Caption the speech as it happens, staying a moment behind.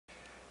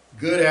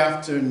Good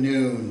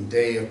afternoon,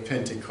 day of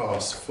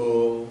Pentecost,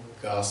 Full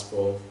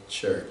Gospel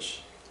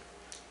Church.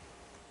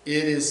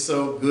 It is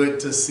so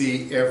good to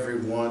see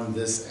everyone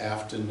this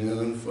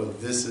afternoon, for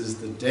this is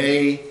the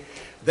day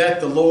that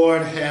the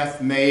Lord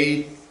hath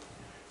made,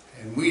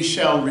 and we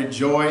shall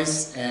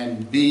rejoice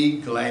and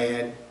be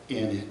glad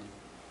in it.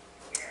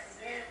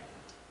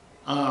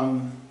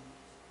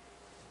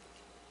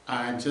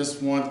 I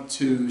just want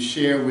to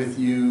share with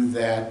you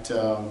that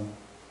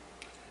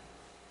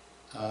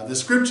the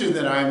scripture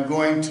that I'm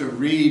going to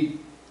read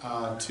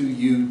to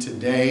you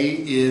today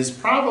is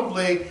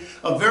probably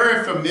a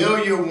very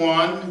familiar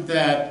one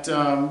that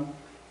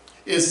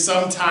is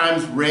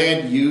sometimes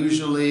read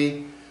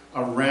usually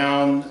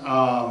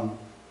around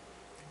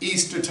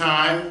Easter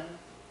time,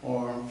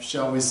 or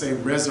shall we say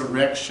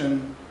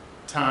resurrection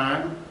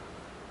time,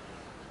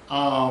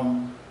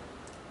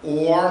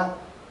 or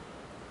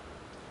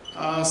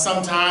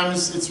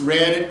sometimes it's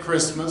read at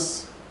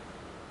Christmas.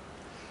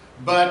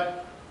 But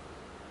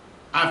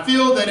I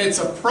feel that it's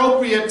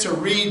appropriate to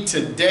read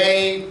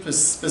today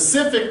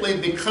specifically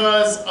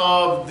because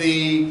of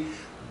the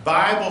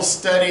Bible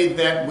study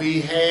that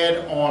we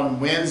had on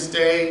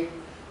Wednesday,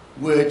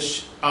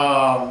 which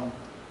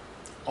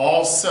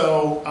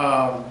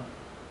also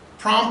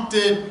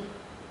prompted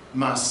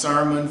my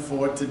sermon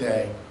for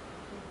today.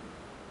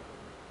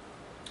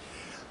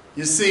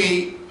 You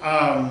see,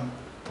 and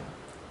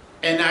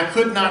I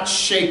could not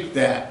shake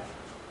that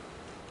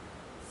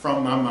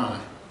from my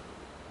mind.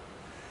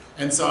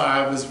 And so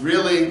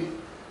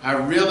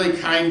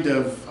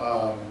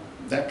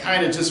that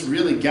kind of just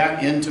really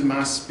got into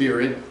my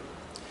spirit.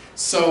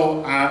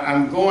 So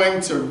I'm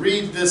going to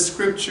read this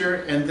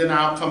scripture and then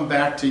I'll come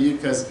back to you,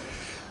 because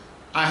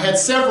I had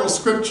several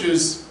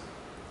scriptures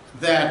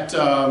that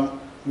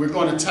we're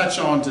going to touch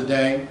on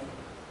today.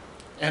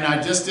 And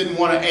I just didn't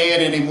want to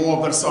add any more,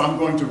 but so I'm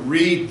going to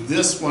read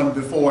this one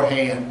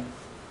beforehand.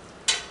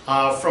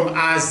 From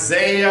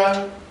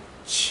Isaiah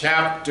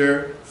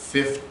chapter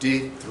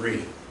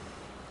 53.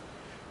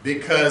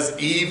 Because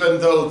even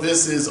though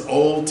this is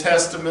Old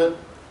Testament,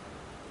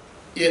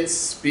 it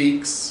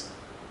speaks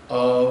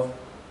of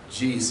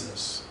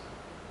Jesus.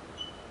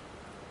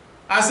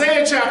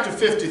 Isaiah chapter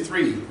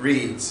 53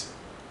 reads,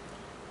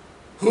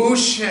 "Who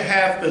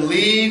hath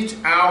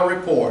believed our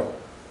report?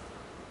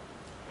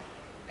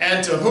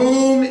 And to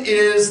whom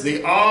is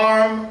the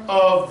arm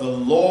of the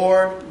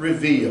Lord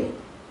revealed?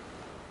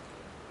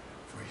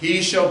 For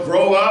he shall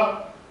grow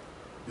up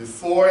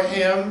before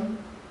him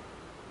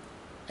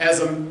as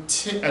a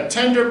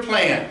tender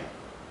plant,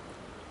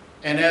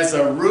 and as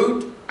a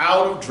root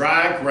out of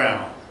dry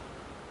ground.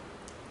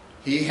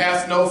 He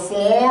hath no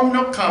form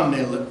nor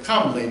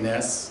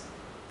comeliness,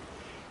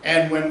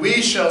 and when we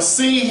shall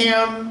see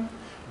him,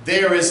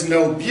 there is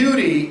no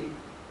beauty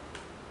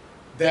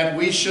that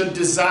we should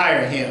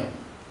desire him.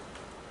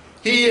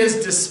 He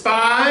is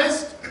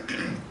despised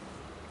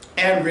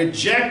and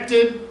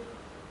rejected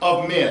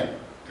of men,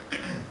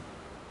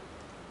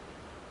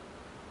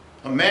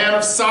 a man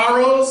of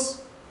sorrows,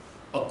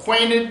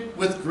 acquainted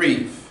with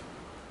grief.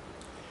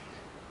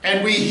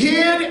 And we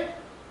hid,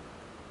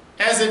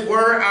 as it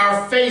were,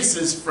 our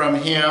faces from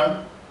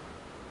him.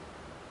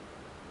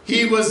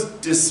 He was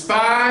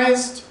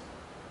despised,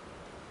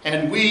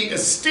 and we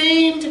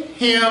esteemed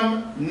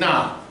him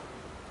not.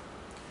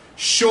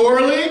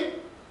 Surely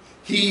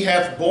he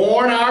hath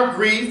borne our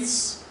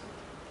griefs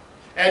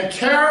and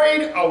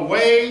carried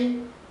away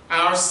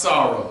our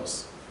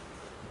sorrows.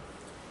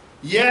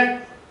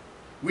 Yet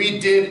we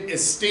did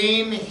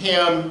esteem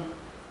him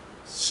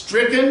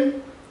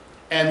stricken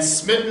and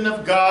smitten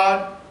of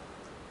God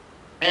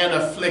and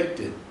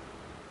afflicted.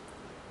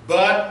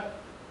 But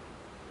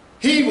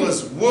he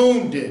was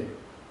wounded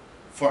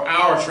for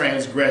our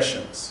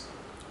transgressions.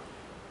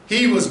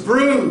 He was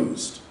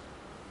bruised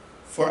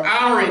for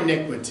our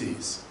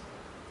iniquities.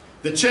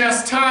 The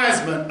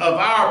chastisement of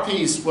our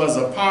peace was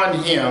upon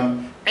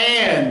him,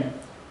 and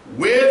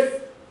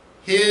with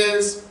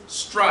his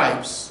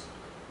stripes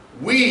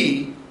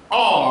we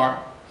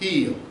are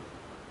healed.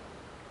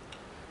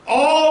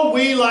 All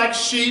we like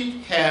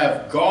sheep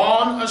have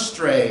gone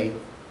astray.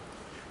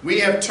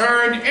 We have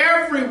turned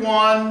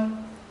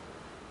everyone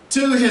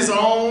to his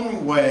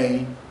own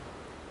way,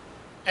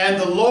 and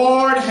the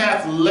Lord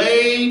hath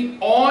laid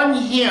on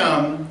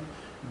him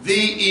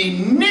the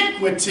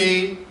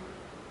iniquity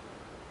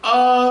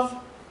of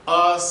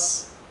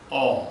us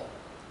all."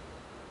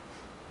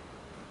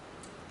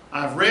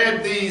 I've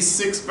read these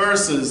 6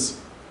 verses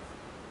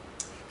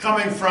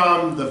coming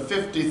from the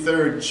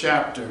 53rd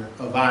chapter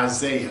of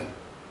Isaiah,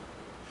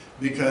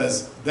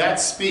 because that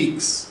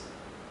speaks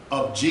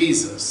of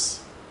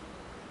Jesus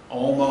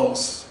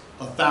almost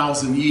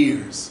 1,000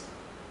 years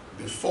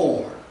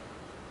before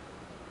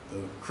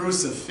the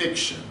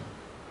crucifixion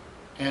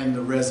and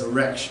the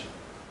resurrection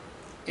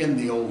in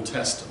the Old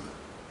Testament.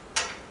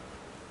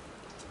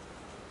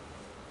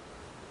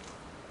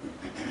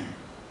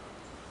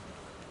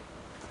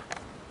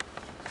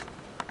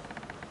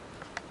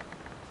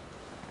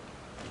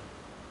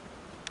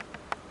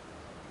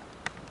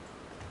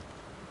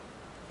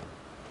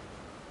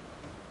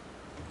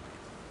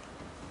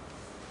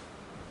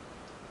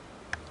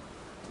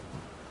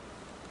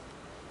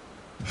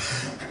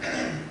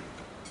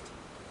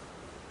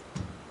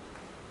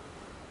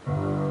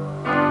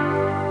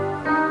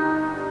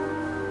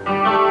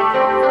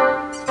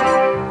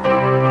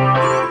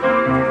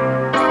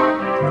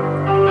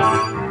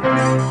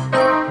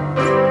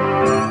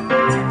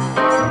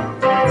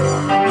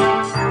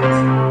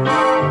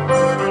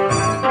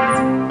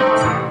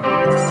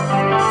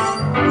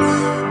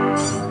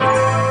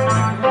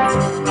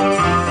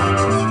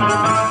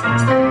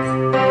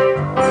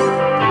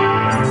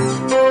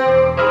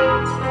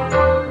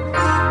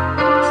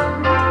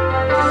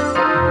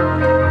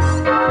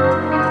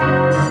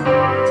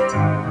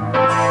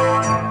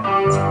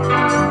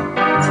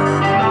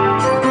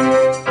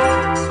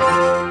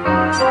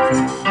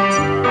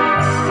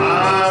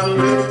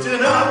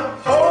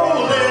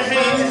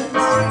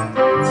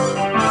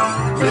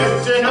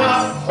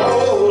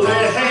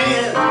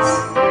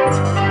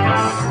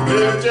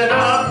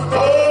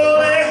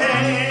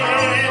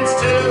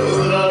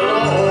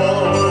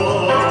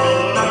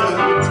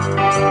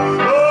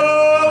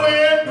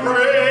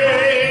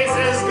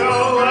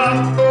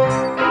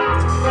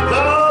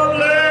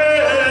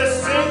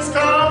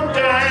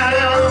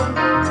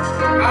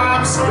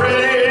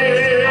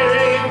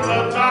 spreading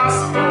the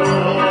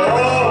gospel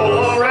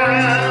all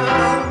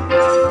around.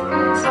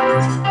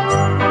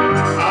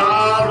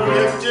 I'm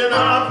lifting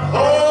up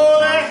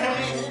holy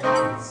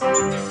hands,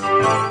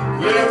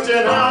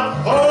 lifting up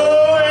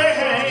holy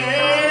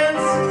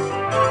hands,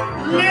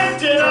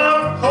 lifting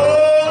up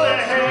holy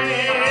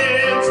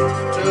hands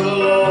to the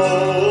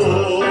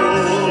Lord.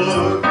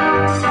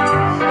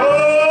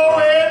 Oh,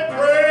 when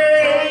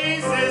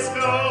praises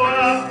go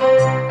up,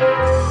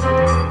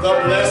 the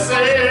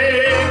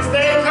blessings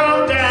they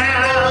come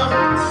down.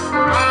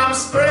 I'm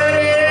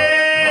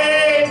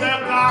spreading the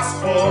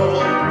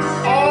gospel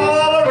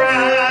all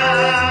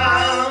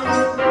around.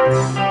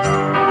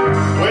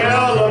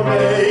 Well,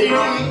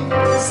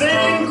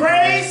 amazing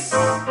grace,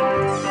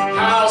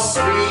 how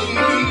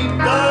sweet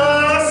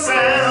the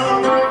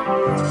sound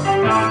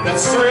that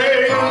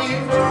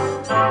saved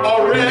a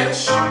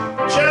wretch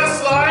just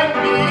like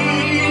me.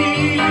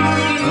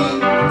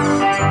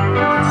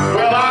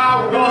 Well, I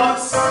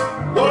once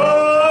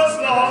was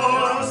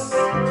lost,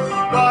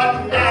 but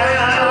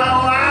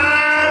now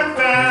I'm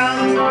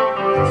found.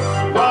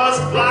 Was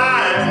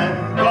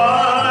blind,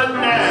 but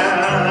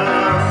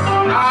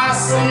now I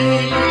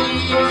see.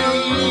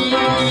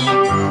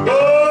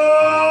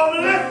 Oh,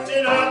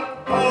 lifting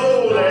up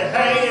holy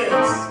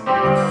hands,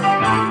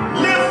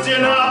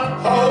 lifting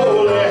up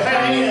holy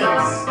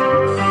hands.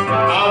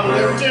 I'm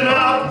lifting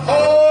up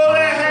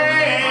holy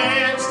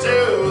hands to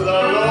the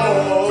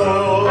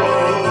Lord.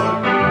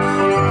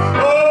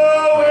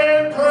 Oh,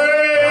 when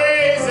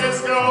praises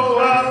go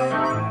up,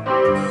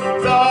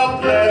 the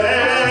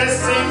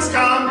blessings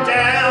come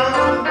down,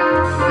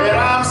 and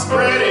I'm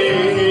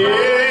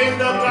spreading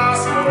the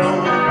gospel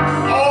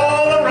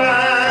all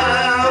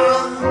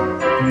around.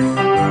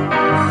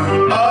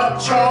 A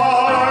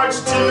charge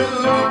to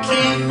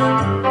keep,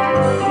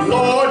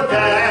 Lord,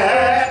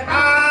 that I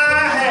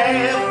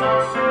have,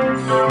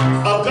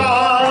 a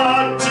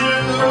God to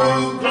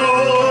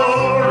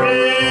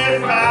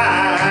glorify.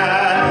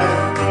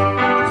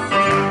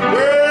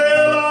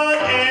 Well, an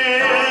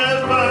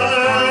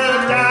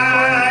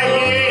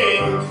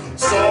ever-dying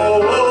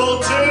soul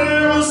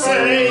to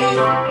save,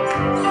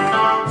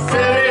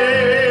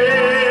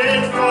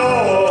 fitted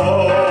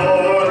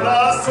for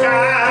the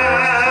sky.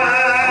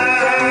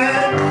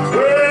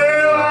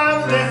 Well, I'm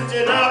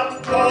lifting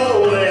up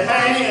holy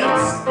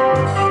hands,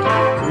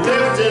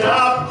 lifting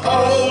up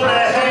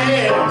holy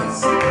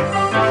hands.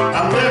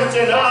 I'm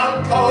lifting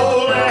up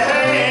holy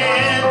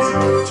hands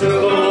to the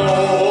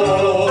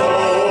Lord.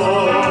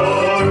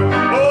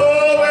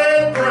 Oh,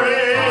 when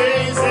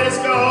praises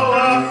go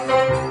up,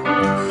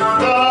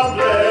 the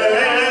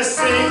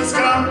blessings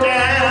come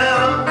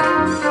down.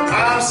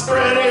 I'm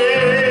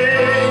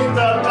spreading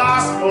the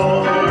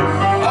gospel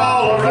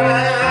all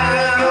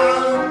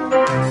around.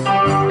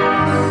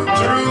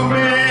 Through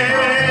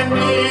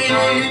many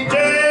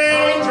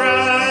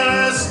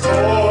dangerous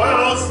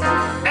toils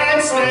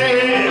and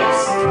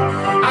snares,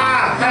 I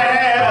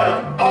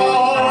have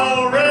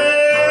already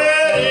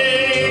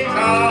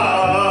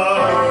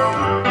come.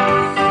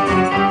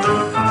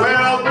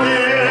 Well,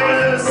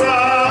 there's a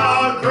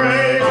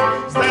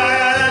grace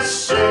that's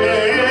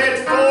shed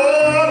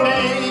for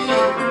me,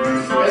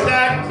 and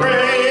that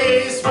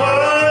grace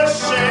was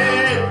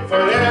shed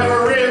for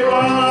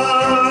everyone.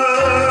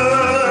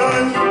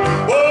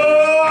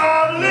 Oh,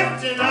 I'm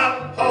lifting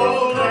up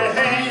holy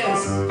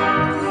hands,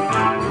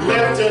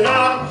 lifting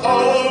up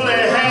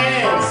holy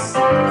hands.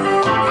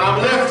 I'm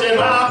lifting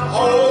up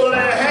holy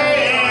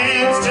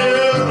hands to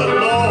the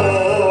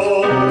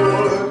Lord.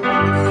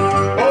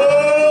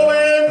 Oh,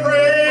 when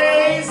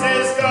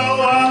praises go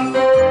up,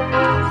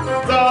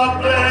 the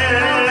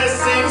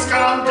blessings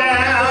come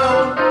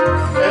down,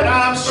 and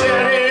I'm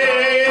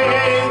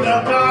shedding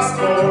the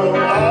gospel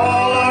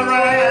all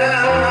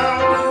around.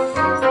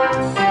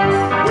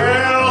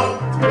 Well,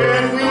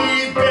 when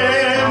we've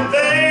been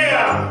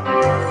there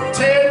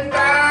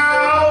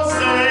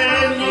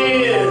 10,000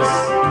 years,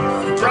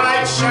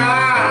 bright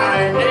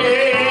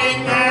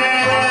shining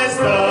as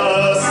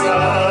the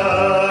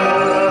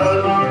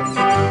sun.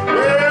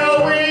 Well,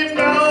 we've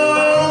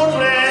known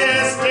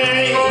less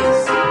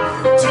days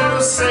to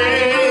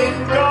sing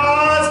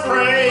God's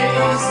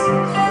praise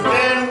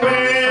than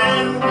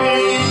when we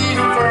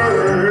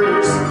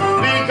first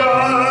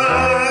begun.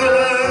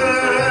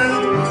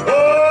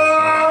 Oh,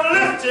 I'm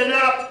lifting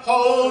up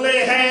holy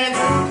hands,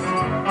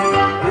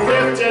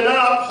 lifting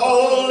up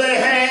holy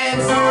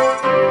hands.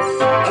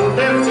 I'm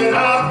lifting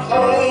up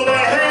holy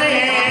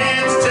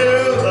hands to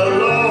the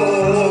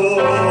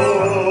Lord.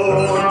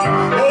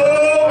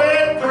 Oh,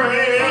 when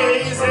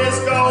praises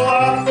go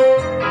up,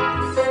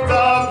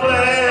 the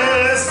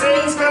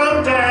blessings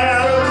come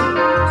down.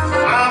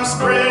 I'm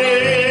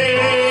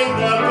spreading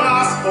the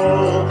gospel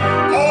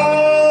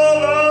all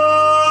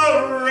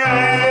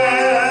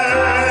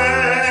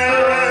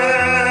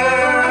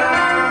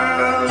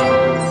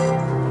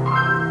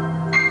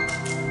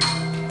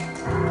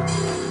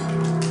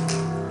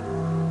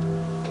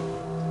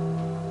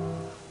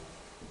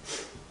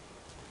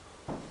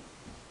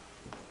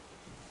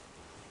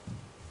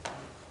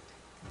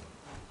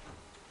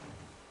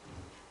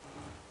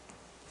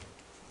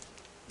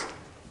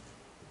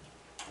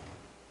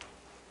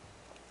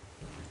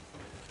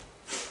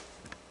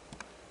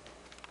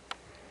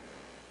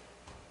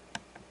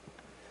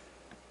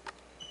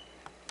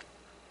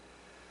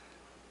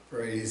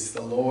Praise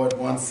the Lord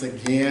once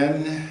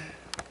again.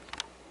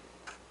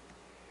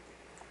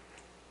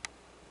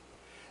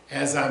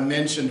 As I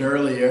mentioned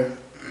earlier,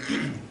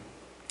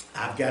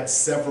 I've got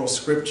several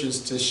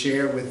scriptures to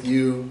share with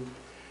you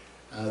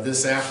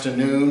this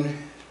afternoon.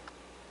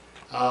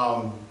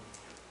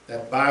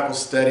 That Bible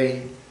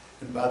study,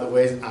 and by the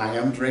way, I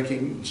am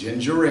drinking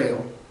ginger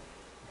ale.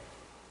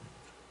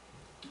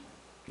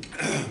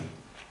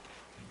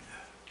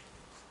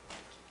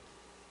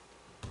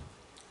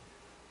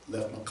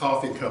 Left my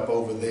coffee cup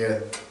over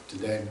there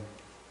today.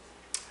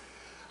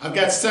 I've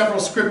got several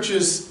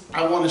scriptures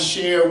I want to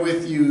share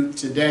with you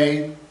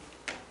today.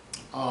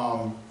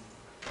 And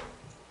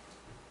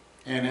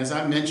as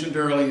I mentioned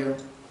earlier,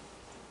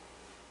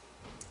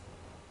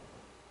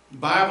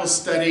 Bible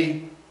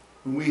study,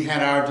 when we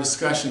had our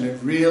discussion, it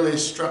really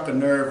struck a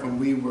nerve when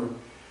we were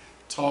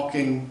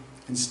talking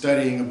and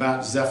studying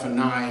about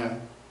Zephaniah.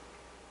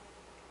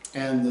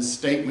 And the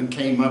statement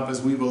came up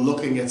as we were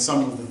looking at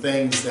some of the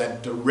things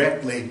that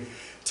directly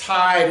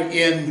tied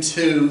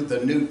into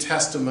the New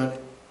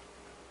Testament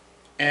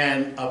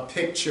and a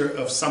picture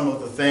of some of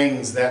the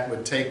things that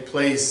would take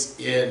place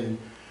in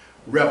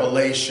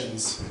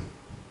Revelations.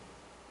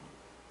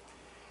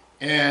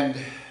 And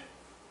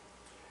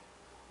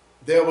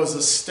there was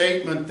a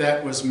statement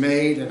that was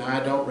made, and I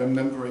don't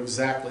remember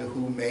exactly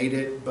who made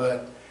it,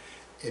 but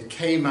it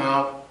came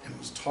out and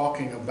was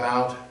talking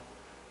about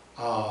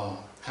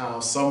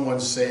how someone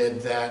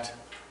said that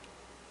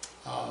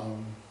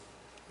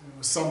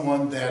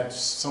someone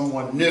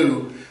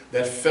knew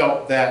that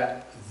felt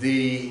that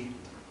the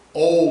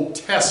Old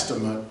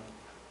Testament,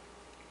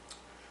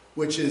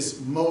 which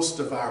is most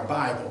of our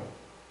Bible,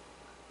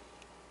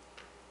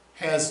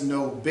 has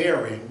no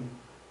bearing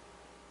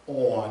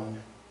on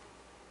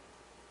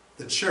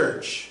the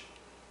church.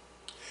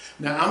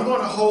 Now I'm going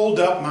to hold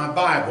up my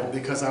Bible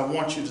because I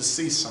want you to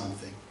see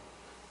something.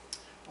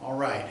 All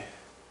right.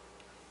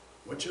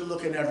 What you're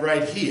looking at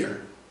right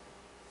here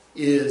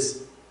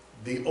is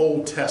the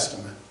Old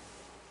Testament.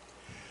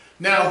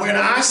 Now, when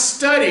I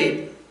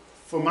studied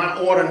for my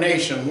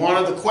ordination, one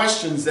of the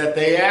questions that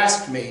they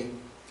asked me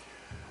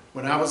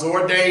when I was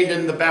ordained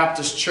in the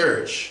Baptist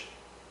church,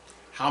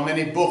 how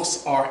many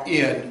books are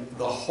in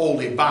the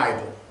Holy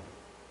Bible?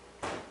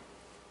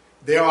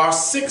 There are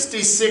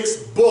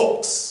 66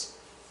 books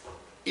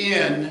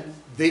in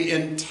the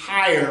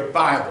entire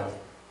Bible.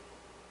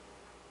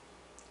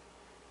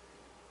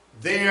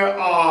 There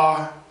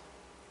are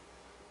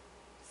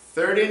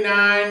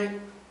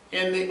 39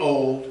 in the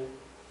Old,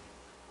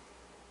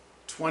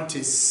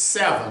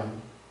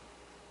 27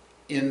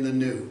 in the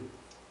New.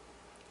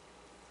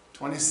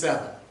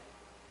 27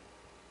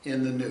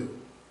 in the New.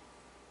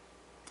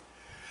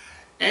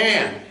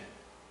 And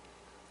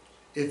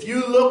if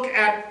you look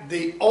at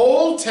the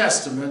Old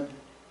Testament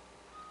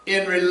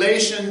in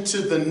relation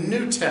to the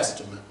New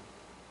Testament,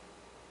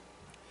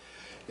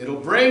 it'll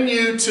bring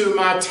you to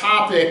my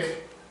topic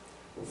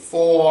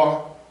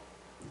for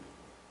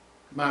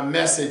my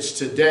message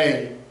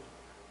today: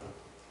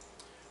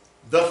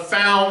 the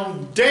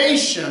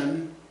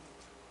foundation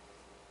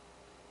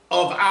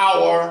of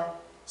our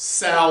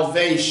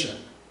salvation.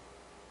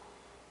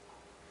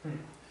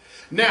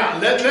 Now,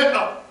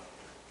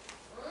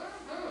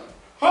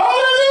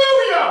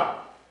 hallelujah!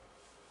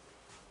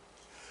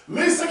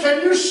 Lisa,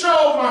 can you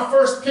show my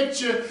first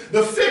picture,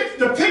 the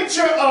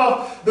picture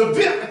of the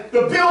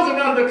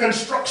building under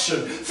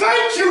construction?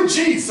 Thank you,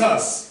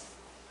 Jesus.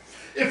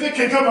 If it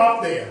can come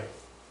up there.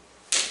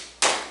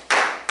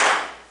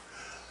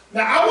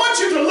 Now, I want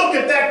you to look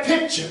at that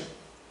picture,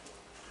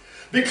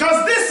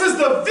 because this is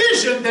the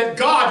vision that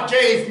God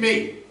gave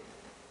me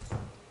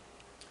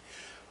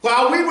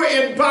while we were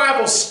in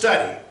Bible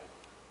study.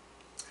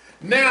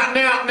 Now,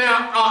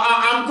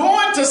 I'm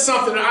going to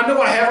something. I know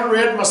I haven't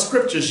read my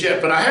scriptures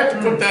yet, but I had to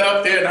put that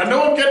up there, and I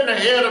know I'm getting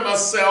ahead of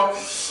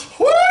myself.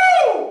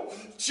 Woo!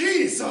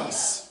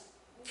 Jesus.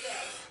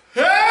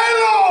 Hey,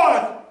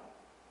 Lord.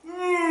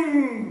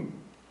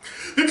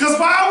 Because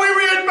while we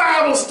were in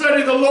Bible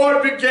study, the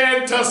Lord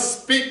began to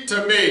speak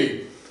to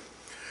me.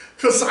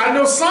 Because I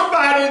know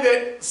somebody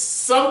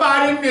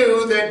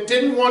knew that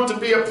didn't want to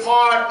be a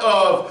part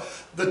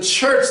of the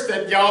church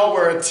that y'all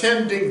were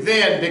attending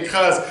then,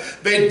 because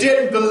they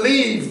didn't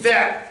believe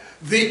that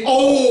the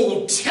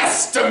Old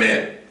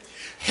Testament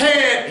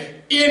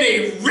had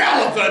any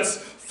relevance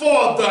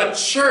for the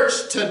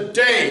church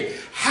today.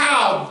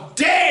 How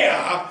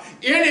dare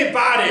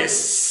anybody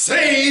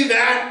say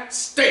that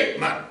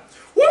statement?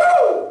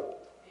 Woo!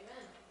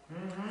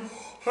 Amen.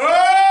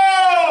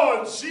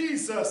 Oh,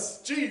 Jesus,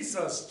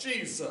 Jesus,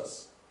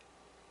 Jesus.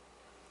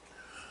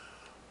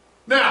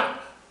 Now,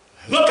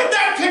 look at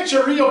that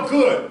picture real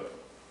good.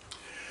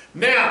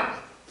 Now,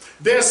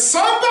 there's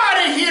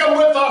somebody here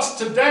with us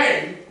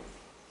today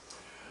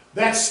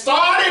that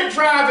started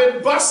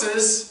driving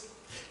buses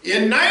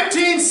in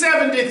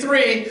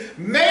 1973,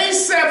 May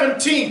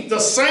 17th, the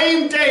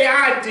same day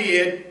I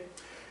did,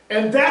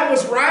 and that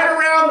was right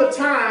around the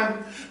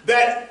time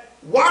that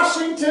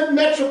Washington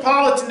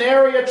Metropolitan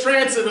Area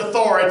Transit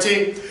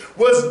Authority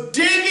was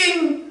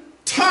digging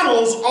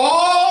tunnels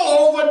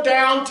all over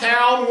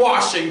downtown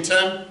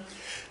Washington,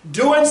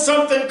 doing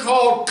something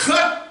called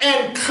cut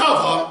and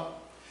cover,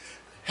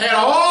 had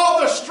all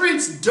the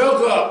streets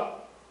dug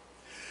up,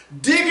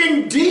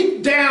 digging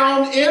deep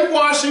down in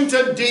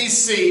Washington,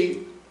 D.C.,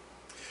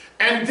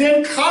 and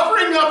then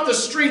covering up the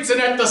streets.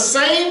 And at the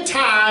same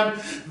time,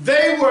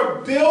 they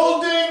were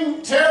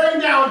building,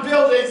 tearing down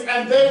buildings,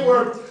 and they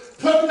were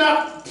putting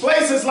up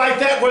places like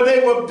that where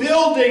they were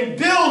building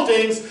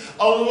buildings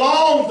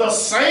along the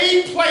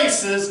same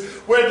places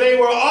where they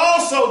were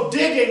also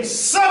digging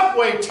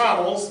subway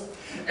tunnels.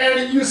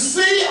 And you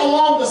see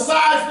along the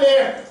sides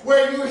there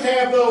where you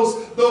have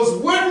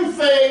those wooden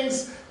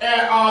things,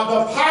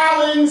 the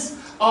pilings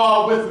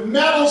with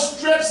metal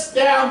strips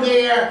down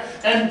there,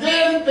 and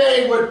then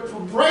they would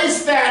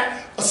brace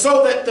that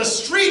so that the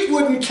street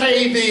wouldn't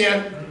cave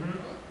in.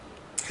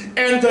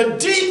 And the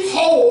deep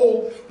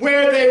hole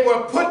where they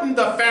were putting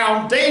the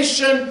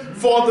foundation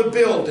for the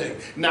building.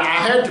 Now, I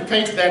had to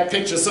paint that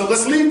picture, so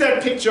let's leave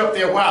that picture up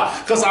there a while,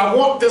 because I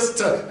want this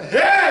to,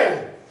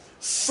 hey,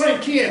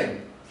 sink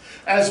in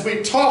as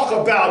we talk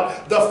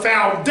about the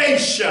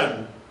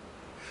foundation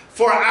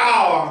for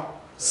our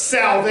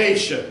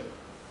salvation.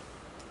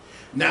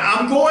 Now,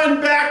 I'm going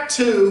back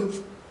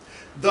to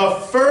the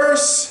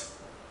first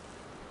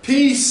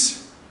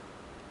piece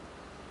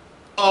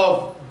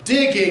of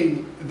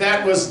digging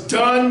that was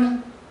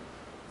done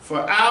for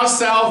our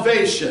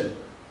salvation.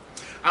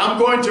 I'm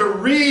going to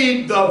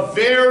read the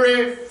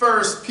very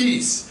first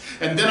piece,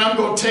 and then I'm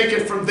going to take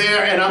it from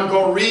there, and I'm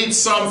going to read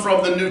some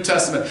from the New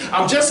Testament.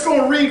 I'm just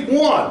going to read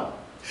one.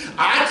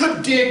 I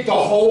could dig the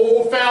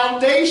whole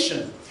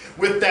foundation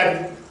with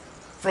that,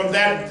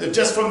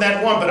 just from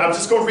that one, but I'm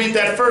just going to read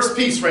that first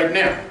piece right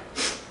now.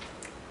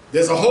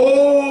 There's a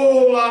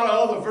whole lot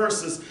of other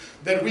verses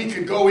that we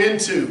could go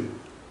into.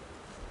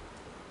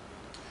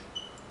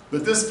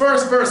 But this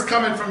first verse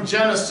coming from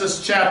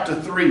Genesis chapter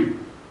 3.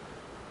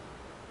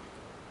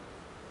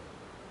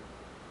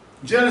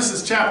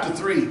 Genesis chapter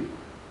 3,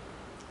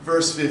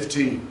 verse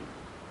 15.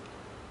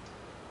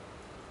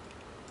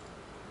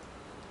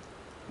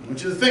 I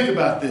want you to think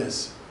about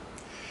this.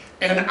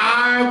 And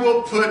I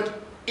will put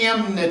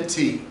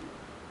enmity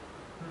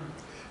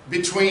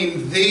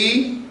between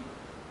thee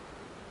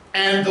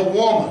and the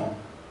woman,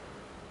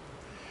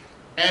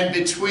 and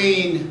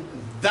between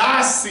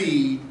thy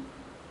seed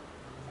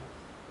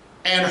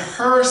and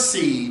her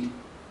seed,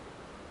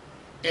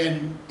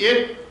 and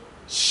it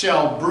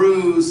shall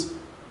bruise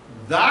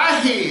thy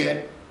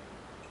head,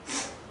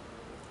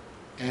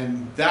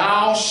 and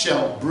thou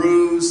shalt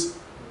bruise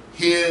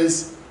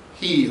his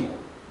heel.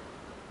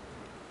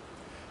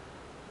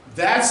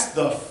 That's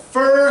the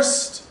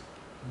first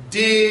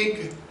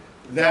dig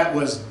that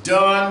was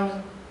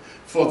done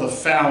for the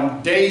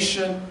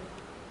foundation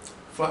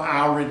for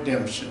our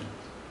redemption.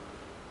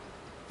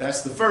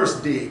 That's the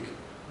first dig.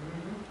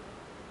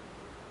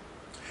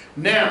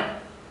 Now,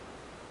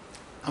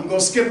 I'm going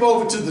to skip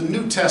over to the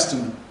New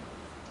Testament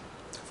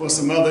for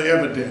some other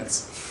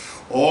evidence.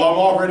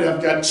 Oh,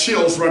 I've got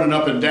chills running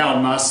up and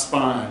down my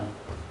spine.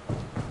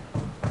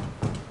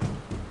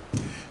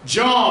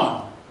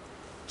 John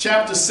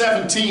chapter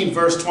 17,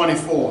 verse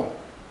 24.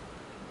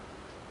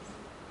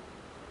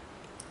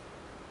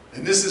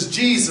 And this is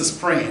Jesus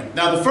praying.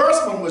 Now, the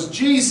first one was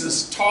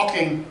Jesus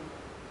talking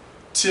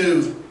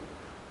to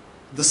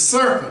the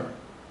serpent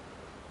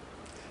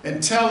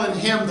and telling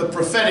him the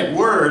prophetic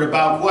word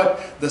about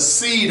what the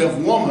seed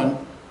of woman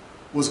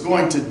was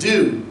going to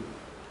do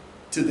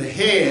to the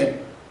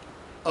head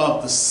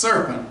of the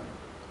serpent,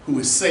 who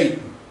is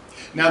Satan.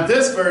 Now,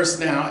 this verse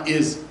now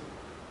is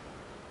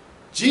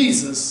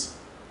Jesus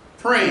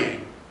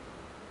praying.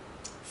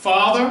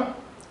 Father,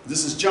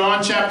 this is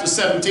John chapter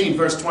 17,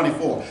 verse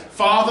 24.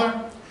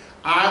 Father,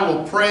 I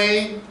will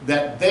pray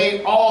that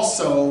they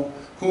also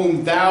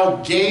whom thou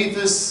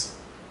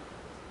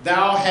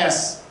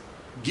hast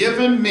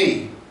given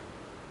me,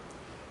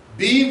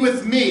 be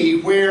with me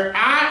where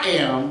I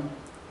am,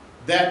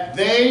 that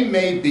they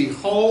may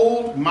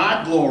behold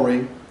my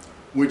glory,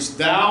 which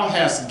thou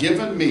hast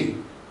given me.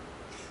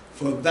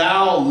 For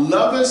thou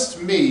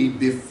lovest me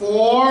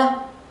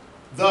before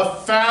the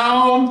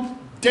foundation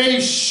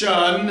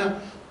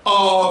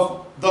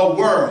of the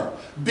world.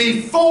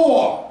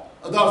 Before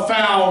the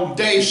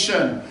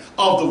foundation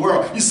of the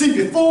world. You see,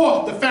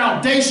 before the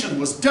foundation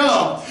was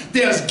dug,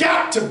 there's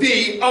got to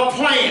be a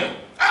plan.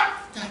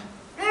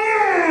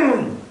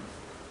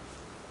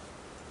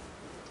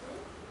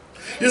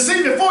 You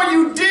see, before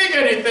you dig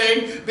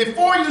anything,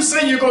 before you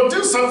say you're going to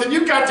do something,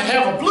 you got to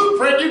have a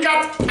blueprint. You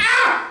got to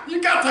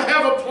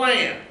have a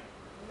plan.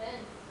 Amen.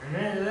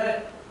 Amen to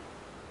that.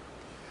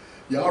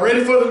 Y'all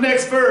ready for the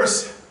next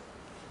verse?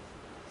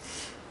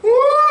 Woo!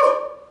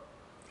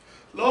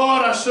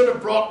 Lord, I should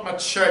have brought my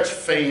church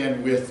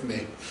fan with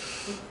me.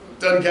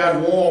 Done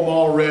got warm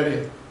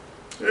already.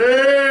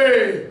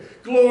 Hey,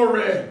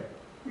 glory.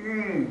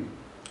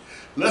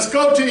 Let's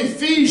go to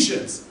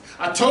Ephesians.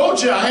 I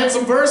told you I had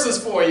some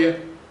verses for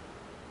you.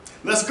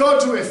 Let's go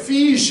to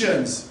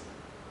Ephesians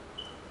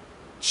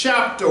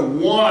chapter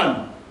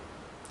 1,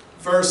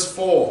 verse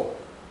 4.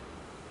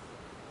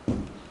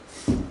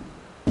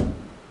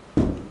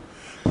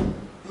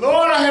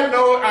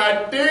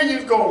 I dare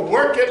you go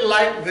work it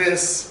like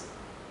this.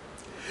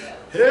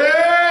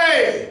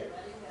 Hey!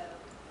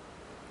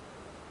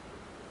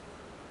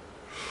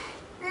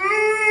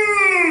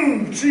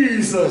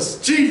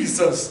 Jesus,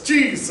 Jesus,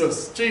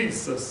 Jesus,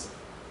 Jesus.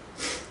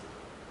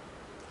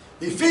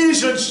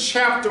 Ephesians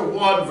chapter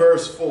 1,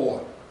 verse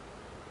 4.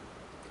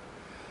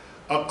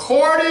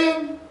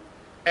 According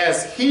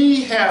as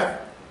he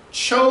hath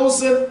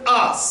chosen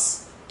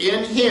us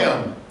in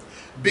him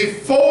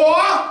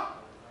before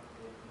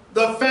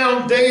the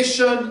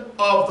foundation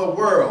of the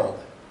world,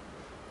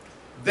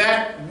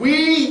 that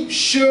we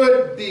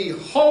should be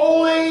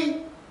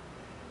holy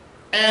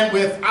and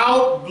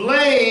without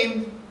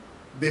blame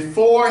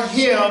before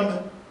him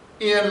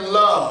in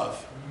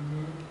love.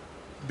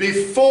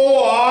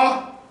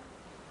 Before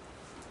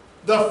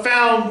the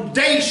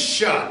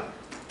foundation.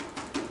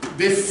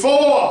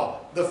 Before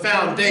the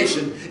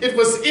foundation. It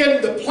was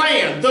in the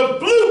plan, the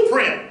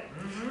blueprint.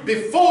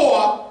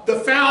 Before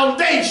the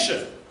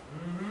foundation.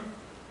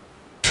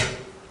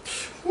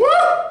 Woo!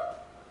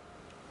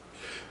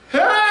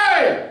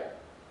 Hey!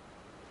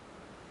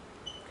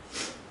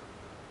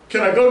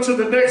 Can I go to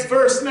the next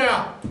verse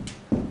now?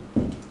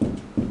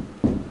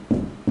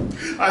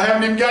 I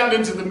haven't even gotten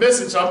into the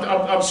message.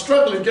 I'm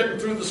struggling getting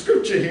through the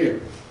scripture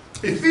here.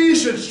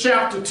 Ephesians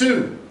chapter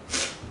 2,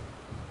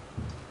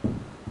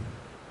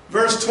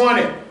 verse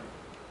 20.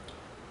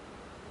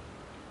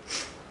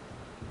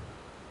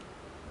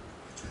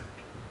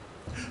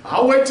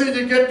 I'll wait till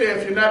you get there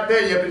if you're not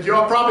there yet, but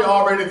you're probably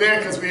already there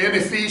because we're in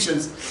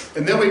Ephesians,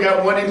 and then we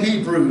got one in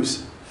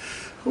Hebrews.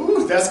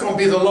 Ooh, that's going to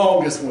be the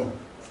longest one.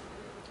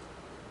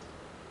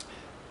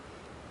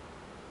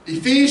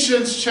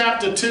 Ephesians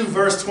chapter 2,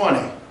 verse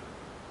 20.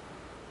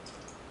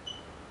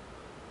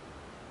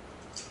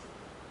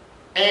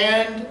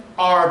 And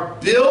are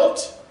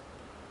built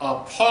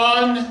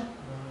upon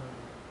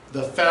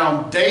the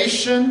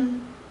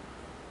foundation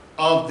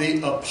of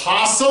the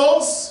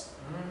apostles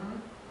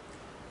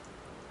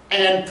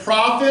and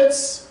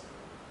prophets,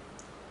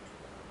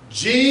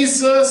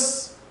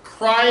 Jesus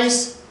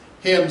Christ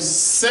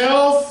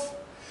himself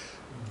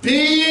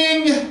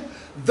being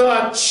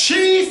the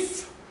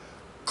chief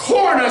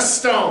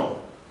cornerstone.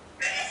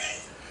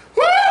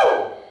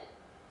 Woo!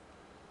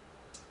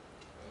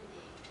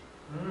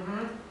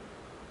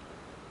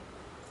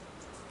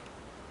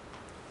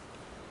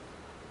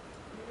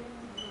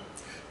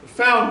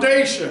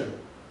 Foundation,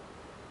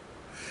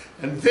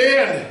 and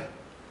then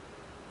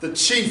the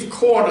chief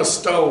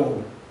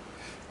cornerstone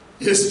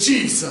is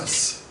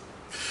Jesus.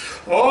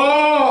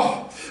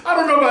 Oh, I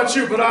don't know about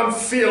you, but I'm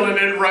feeling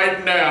it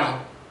right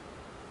now.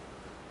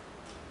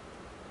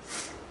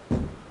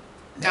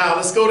 Now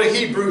let's go to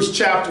Hebrews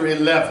chapter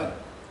 11.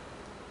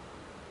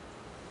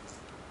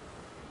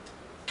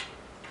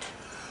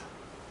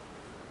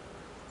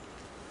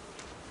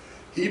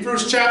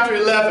 Hebrews chapter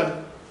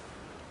 11.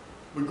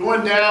 We're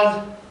going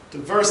down to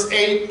verse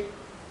 8,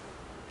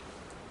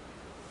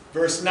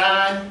 verse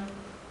 9,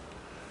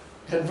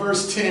 and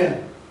verse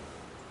 10.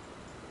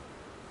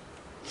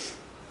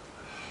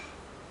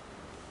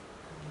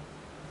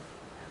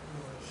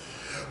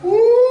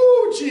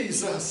 Ooh,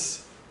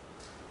 Jesus.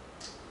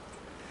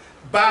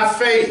 By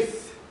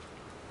faith,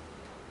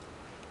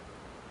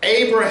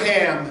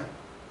 Abraham,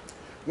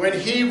 when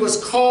he was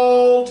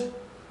called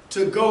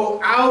to go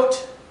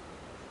out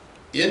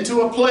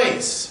into a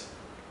place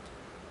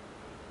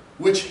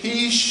which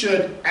he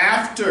should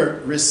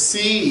after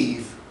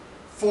receive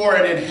for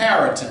an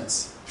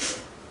inheritance,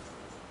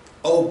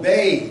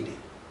 obeyed.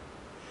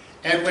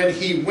 And when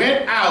he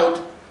went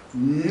out,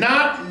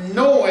 not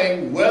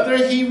knowing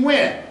whither he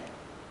went,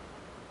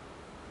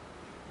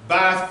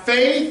 by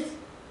faith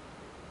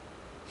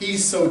he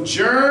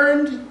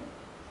sojourned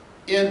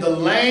in the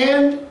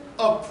land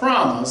of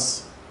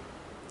promise,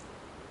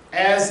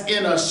 as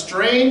in a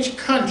strange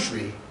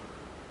country,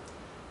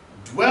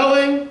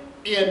 dwelling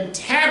in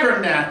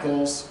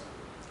tabernacles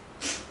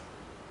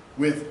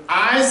with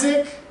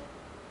Isaac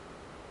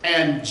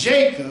and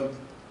Jacob,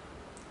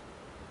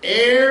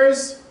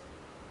 heirs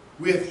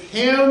with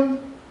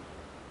him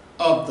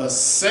of the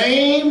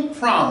same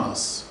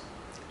promise.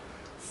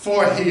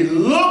 For he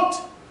looked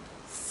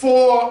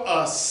for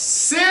a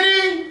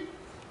city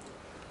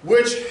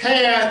which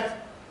hath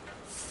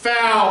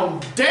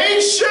foundations,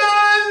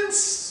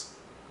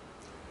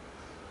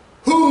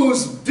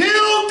 whose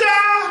builder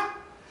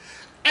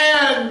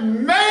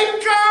and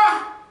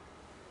maker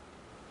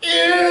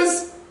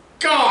is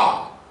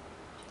God.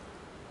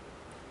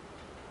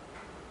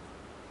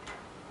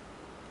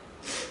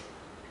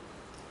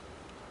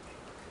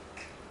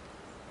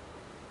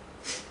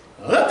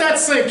 Let that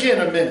sink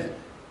in a minute.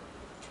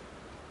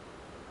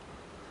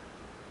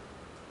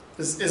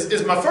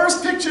 Is my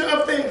first picture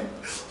up there?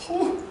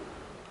 Ooh.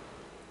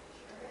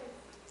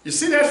 You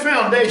see that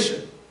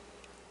foundation?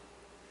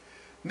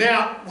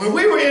 Now, when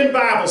we were in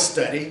Bible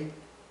study,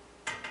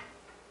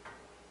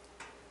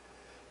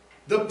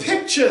 the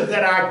picture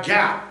that I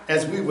got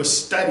as we were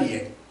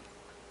studying,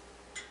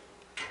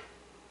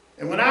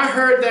 and when I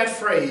heard that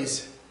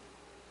phrase,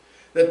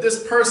 that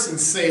this person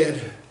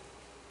said,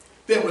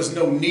 there was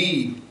no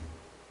need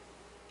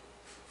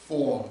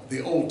for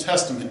the Old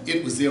Testament.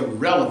 It was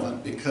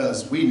irrelevant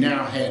because we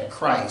now had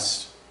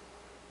Christ.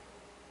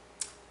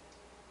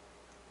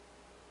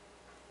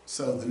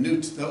 So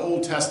the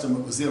Old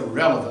Testament was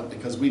irrelevant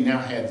because we now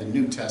had the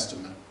New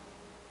Testament.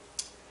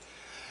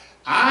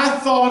 I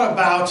thought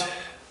about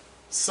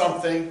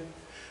something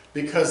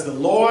because the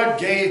Lord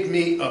gave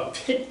me a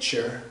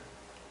picture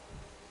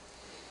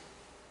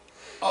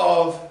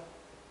of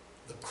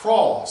the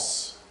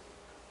cross.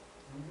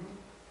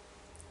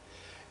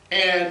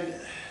 And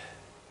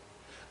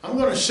I'm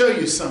going to show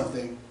you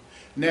something.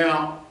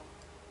 Now,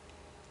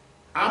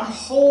 I'm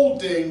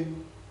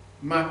holding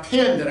my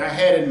pen that I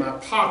had in my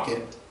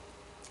pocket.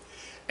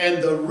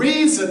 And the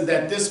reason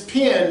that this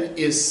pen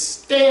is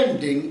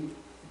standing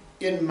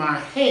in my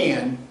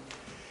hand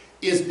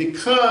is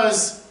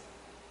because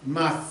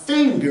my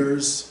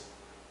fingers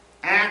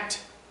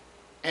act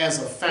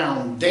as a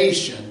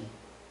foundation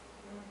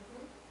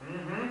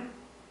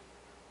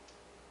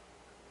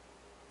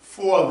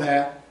for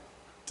that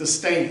to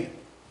stand.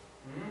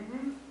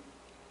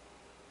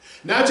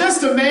 Now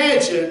just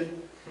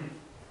imagine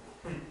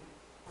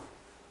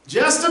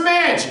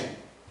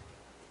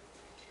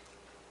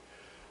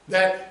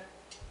that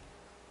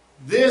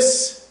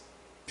this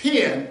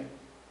pen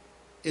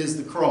is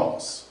the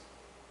cross.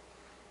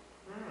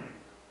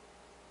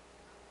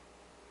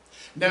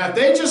 Now if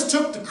they just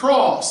took the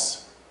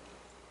cross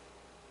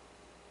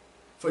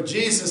for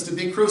Jesus to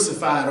be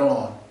crucified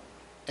on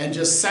and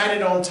just sat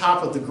it on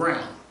top of the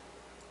ground,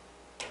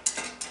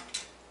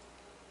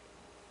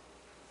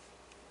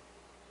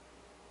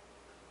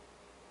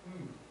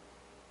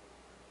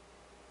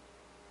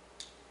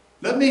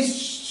 let me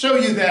show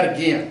you that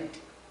again.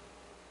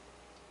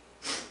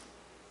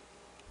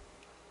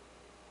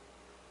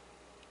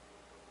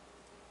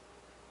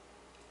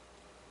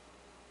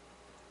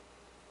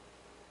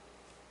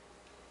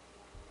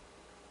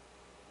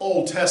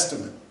 Old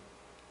Testament.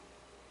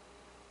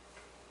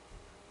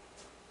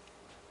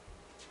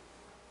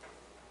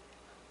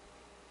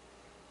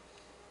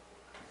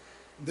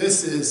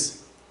 This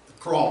is the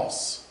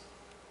cross.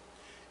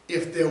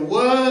 If there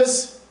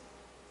was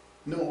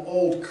no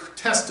Old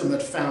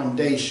Testament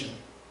foundation,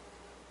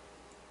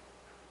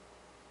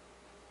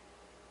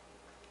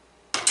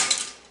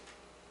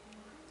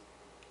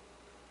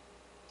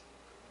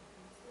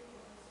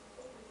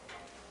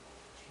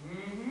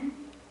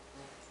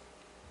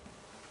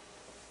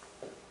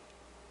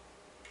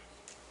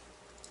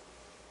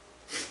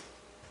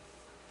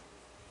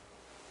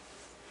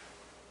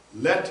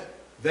 let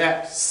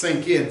that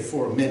sink in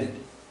for a minute.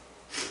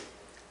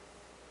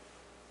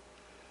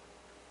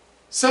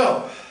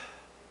 So,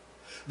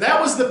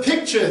 that was the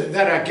picture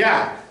that I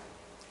got.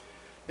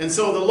 And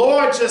so the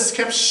Lord just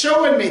kept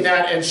showing me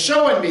that and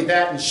showing me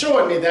that and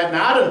showing me that.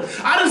 Now,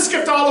 I done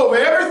skipped all over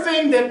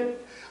everything that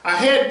I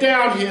had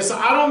down here, so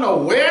I don't know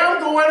where I'm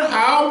going,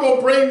 how I'm going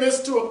to bring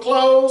this to a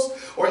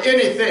close or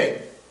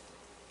anything.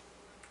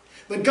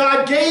 But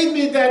God gave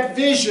me that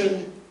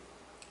vision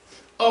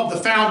of the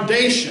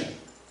foundation.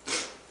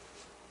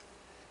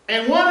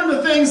 And one of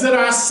the things that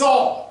I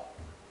saw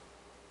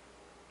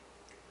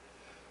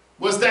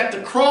was that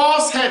the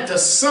cross had to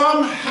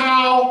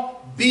somehow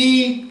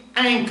be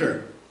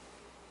anchored.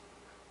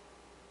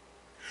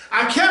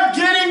 I kept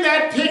getting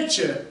that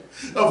picture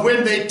of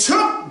when they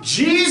took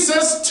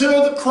Jesus to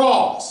the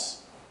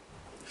cross.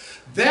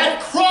 That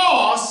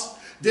cross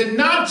did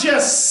not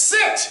just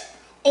sit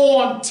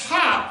on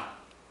top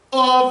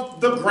of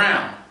the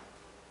ground.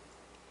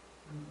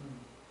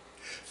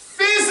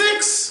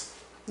 Physics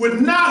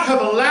would not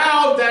have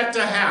allowed that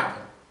to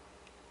happen.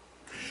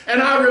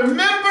 And I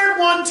remembered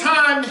one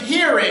time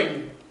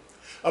hearing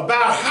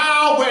about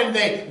how when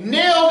they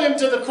nailed him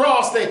to the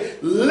cross, they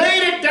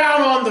laid it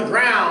down on the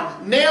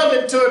ground, nailed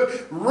it to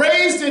it,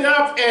 raised it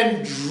up,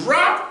 and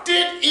dropped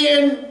it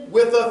in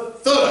with a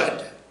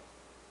thud.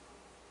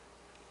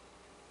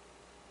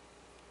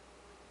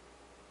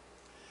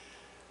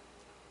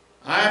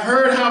 I've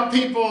heard how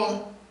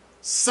people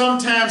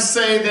sometimes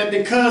say that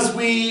because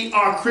we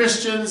are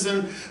Christians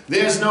and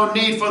there's no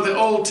need for the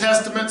Old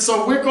Testament,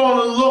 so we're going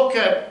to look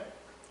at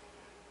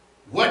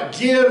what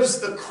gives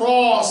the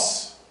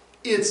cross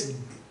the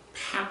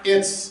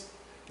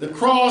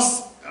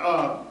cross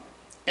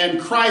and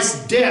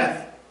Christ's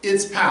death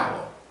its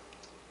power.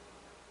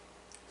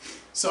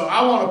 So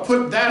I want to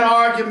put that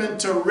argument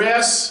to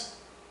rest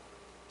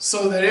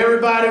so that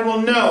everybody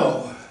will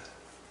know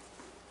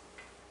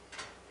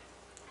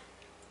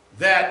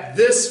that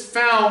this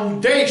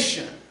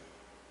foundation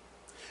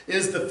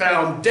is the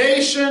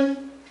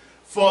foundation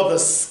for the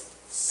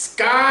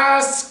skyscraper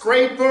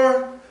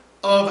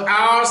of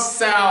our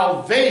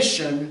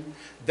salvation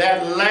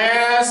that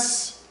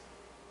lasts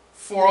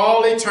for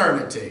all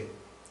eternity.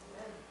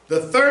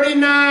 The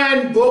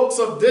 39 books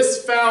of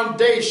this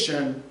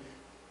foundation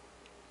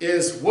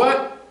is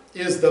what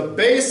is the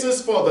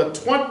basis for the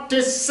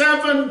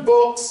 27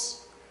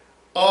 books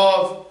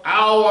of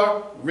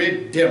our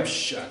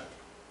redemption.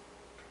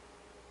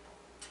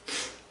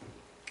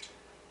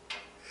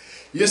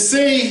 You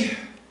see,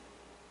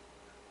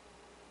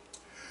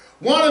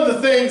 one of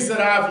the things that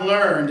I've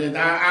learned, and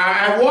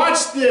I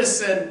watched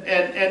this,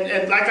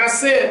 and like I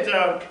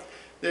said,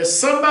 there's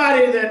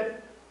somebody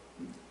that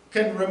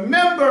can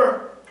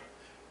remember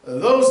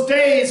those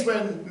days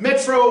when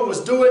Metro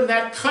was doing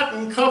that cut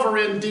and cover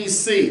in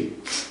D.C.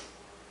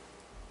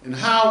 and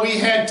how we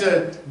had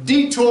to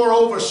detour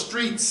over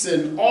streets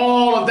and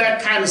all of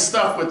that kind of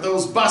stuff with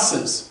those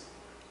buses.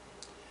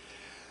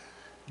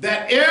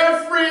 That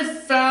every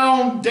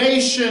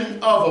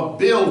foundation of a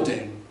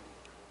building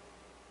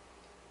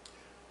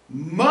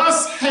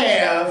must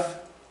have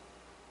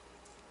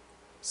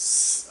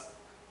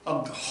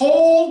a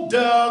hole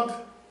dug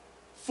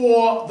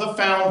for the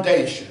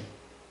foundation.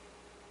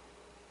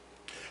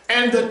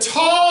 And the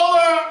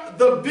taller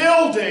the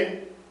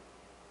building,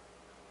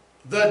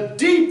 the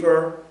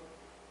deeper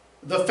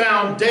the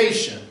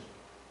foundation.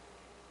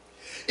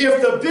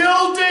 If the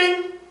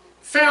building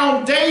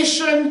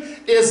foundation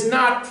is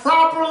not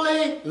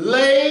properly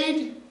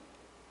laid,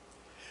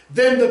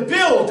 then the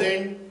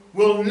building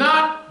will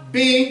not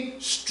be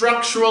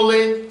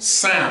structurally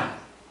sound.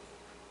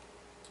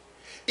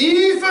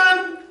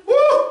 Even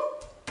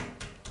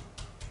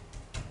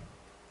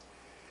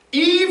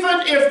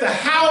if the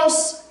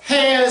house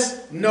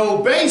has no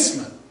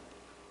basement,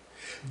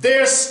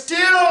 there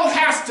still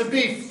has to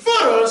be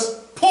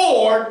footers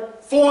poured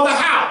for the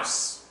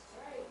house.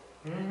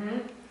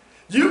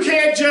 You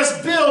can't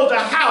just build a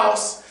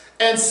house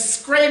and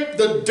scrape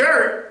the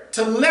dirt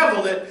to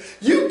level it.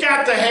 You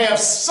got to have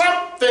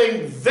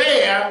something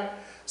there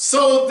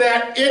so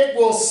that it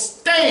will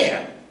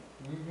stand.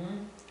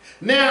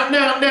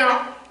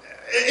 Now,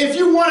 if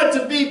you want it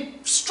to be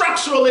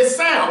structurally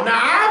sound, now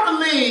I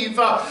believe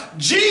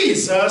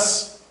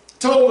Jesus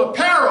told a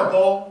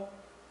parable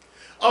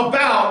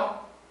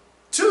about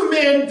two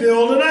men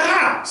building a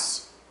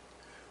house.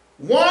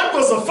 One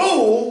was a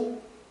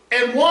fool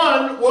and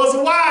one was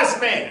a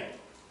wise man.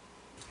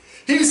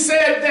 He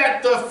said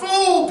that the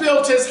fool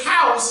built his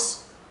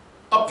house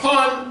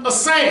upon a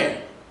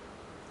sand.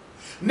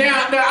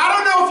 Now, I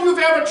don't know if you've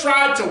ever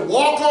tried to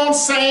walk on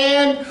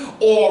sand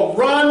or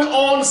run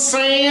on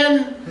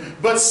sand,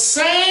 but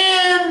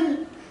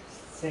sand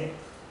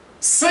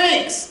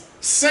sinks.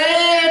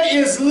 Sand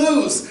is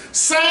loose.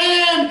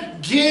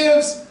 Sand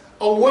gives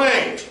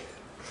away.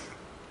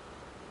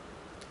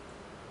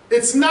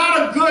 It's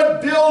not a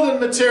good building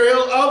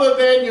material other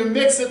than you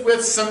mix it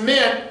with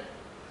cement,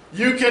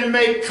 you can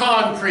make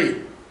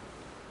concrete.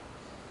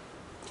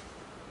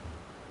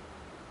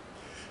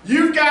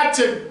 You've got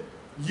to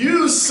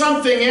use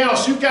something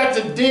else. You've got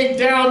to dig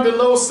down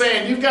below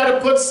sand. You've got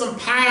to put some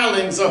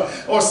pilings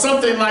or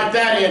something like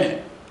that in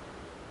it.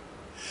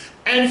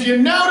 And if you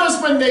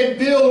notice when they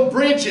build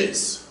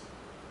bridges,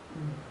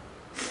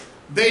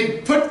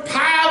 they put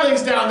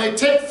pilings down. They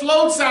take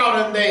floats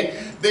out and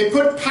they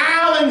put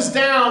pilings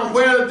down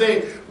where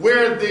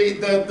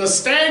the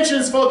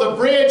stanchions for the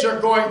bridge are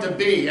going to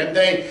be. And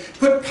they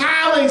put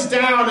pilings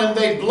down and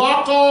they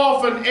block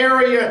off an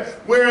area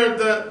where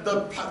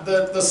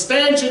the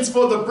stanchions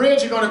for the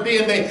bridge are going to be.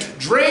 And they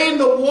drain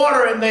the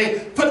water and they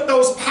put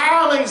those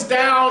pilings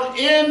down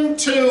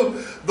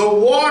into the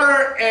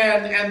water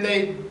and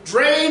they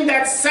drain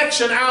that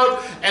section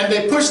out and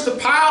they push the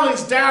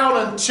pilings down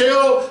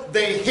until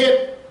they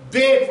hit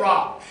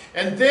bedrock.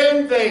 And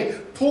then they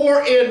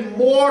pour in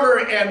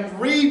mortar and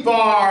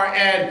rebar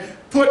and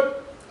put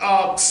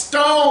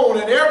stone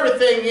and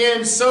everything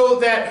in so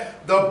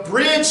that the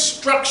bridge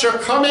structure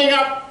coming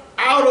up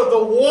out of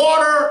the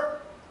water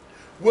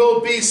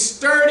will be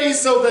sturdy,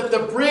 so that the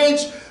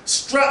bridge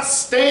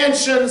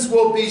stanchions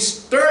will be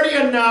sturdy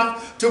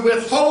enough to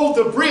withhold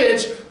the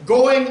bridge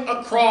going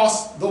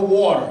across the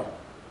water.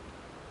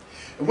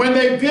 When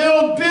they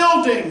build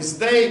buildings,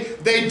 they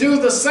do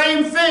the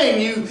same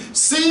thing. You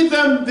see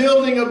them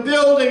building a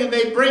building and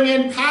they bring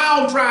in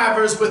pile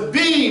drivers with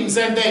beams,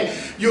 and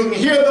you can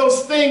hear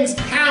those things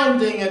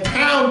pounding and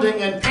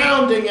pounding and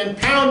pounding and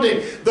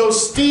pounding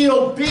those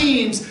steel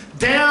beams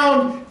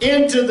down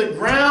into the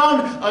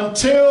ground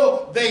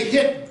until they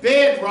hit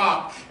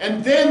bedrock.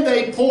 And then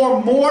they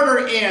pour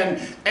mortar in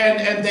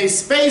and they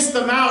space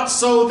them out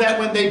so that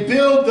when they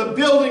build the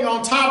building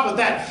on top of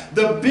that,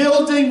 the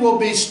building will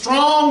be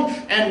strong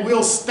and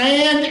will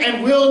stand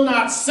and will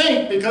not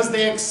sink, because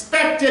they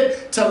expect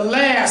it to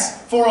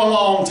last for a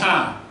long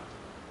time.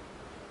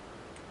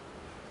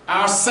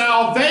 Our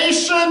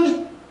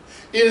salvation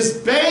is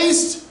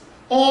based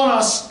on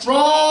a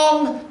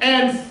strong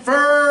and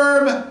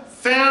firm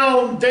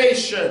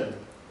foundation.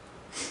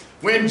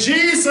 When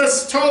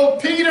Jesus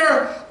told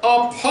Peter,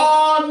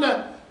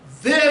 "Upon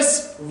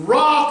this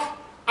rock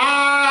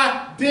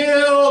I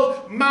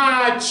build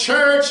my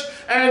church,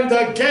 and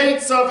the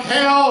gates of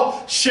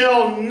hell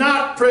shall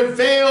not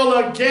prevail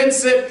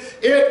against it,"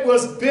 it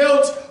was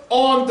built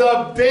on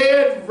the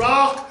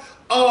bedrock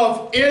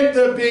of, in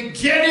the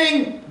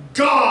beginning,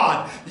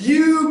 God.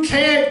 You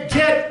can't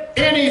get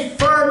any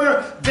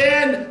firmer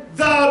than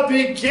the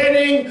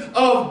beginning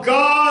of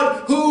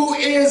God, who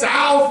is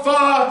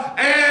Alpha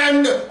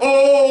and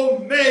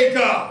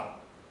Omega.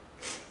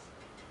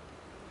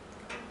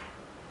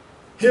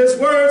 His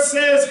word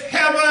says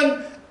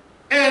heaven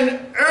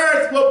and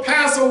earth will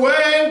pass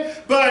away,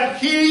 but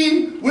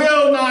he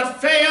will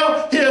not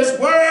fail. His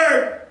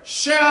word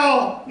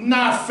shall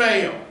not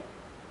fail.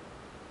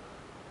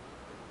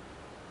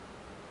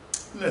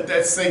 Let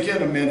that sink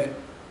in a minute.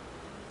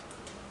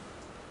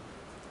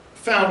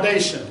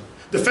 Foundation.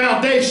 The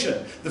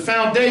foundation. The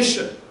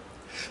foundation.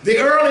 The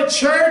early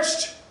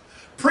church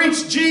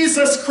preached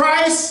Jesus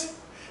Christ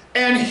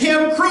and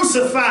him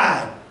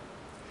crucified.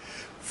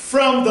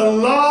 From the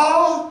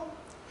law,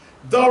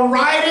 the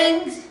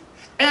writings,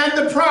 and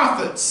the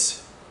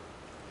prophets.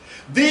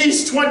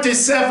 These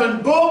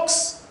 27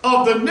 books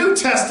of the New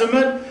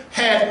Testament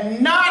had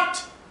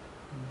not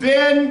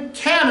been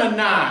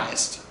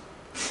canonized.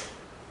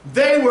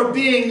 They were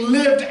being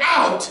lived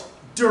out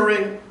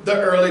during the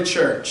early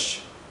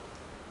church.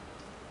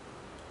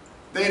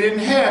 They didn't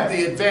have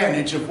the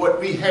advantage of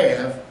what we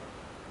have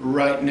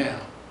right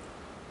now.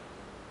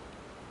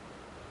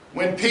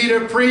 When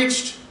Peter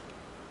preached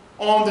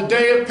on the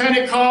day of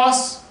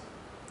Pentecost,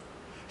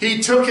 he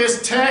took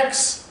his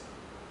text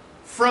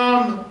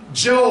from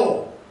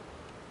Joel.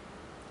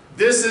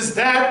 This is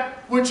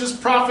that which is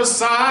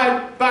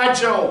prophesied by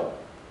Joel.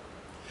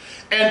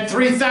 And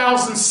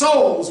 3,000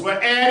 souls were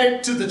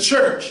added to the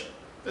church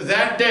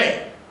that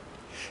day.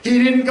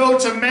 He didn't go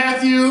to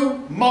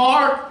Matthew,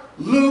 Mark,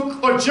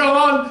 Luke, or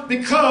John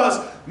because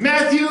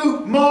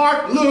Matthew,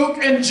 Mark, Luke,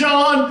 and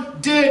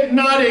John did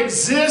not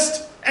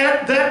exist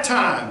at that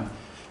time.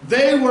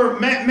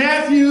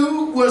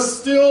 Matthew was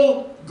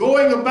still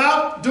going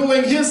about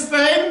doing his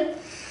thing,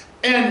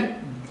 and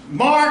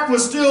Mark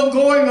was still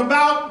going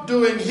about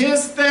doing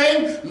his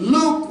thing.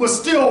 Luke was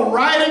still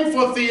writing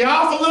for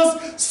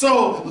Theophilus,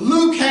 so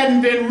Luke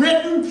hadn't been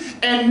written,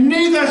 and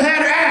neither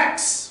had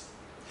Acts.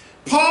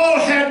 Paul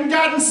hadn't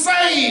gotten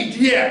saved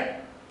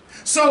yet.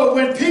 So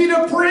when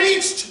Peter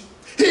preached,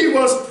 he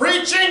was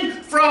preaching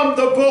from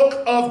the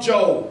book of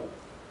Joel.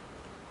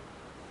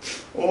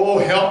 Oh,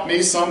 help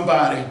me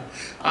somebody.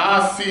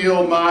 I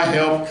feel my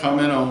help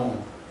coming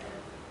on.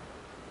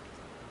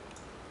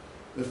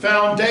 The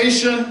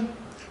foundation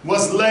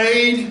was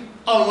laid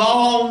a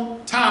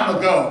long time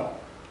ago.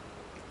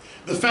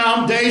 The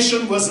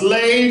foundation was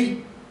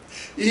laid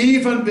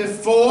even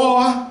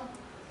before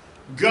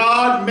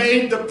God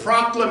made the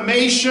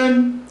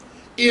proclamation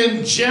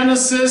in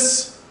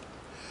Genesis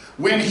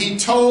when he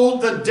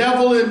told the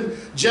devil in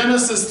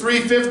Genesis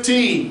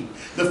 3:15.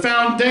 The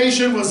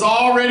foundation was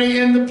already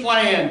in the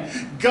plan.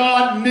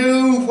 God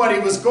knew what he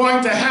was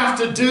going to have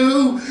to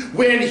do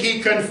when he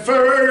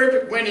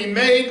conferred, when he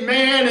made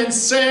man and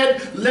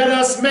said, let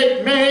us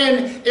make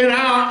man in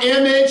our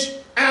image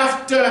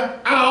after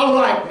our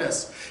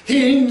likeness.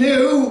 He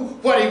knew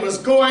what he was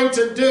going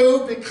to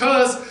do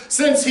because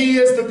since he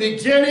is the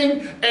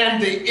beginning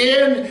and the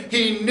end,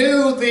 he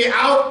knew the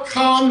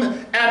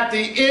outcome at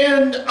the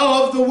end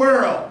of the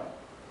world.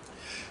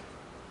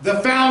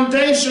 The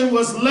foundation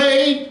was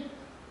laid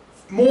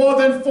more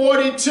than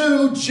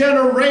 42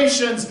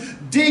 generations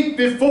deep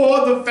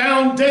before the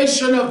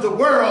foundation of the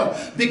world,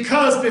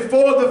 because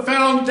before the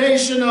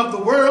foundation of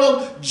the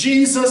world,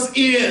 Jesus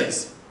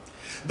is.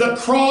 The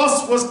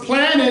cross was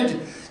planted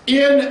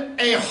in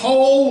a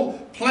hole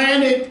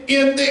planted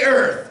in the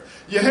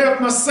earth. You have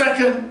my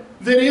second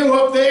video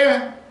up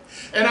there?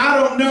 And I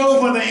don't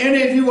know whether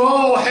any of you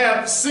all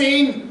have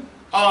seen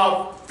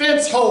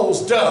fence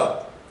holes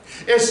dug.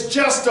 It's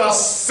just a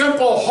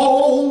simple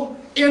hole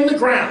in the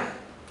ground.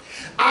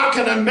 I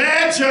can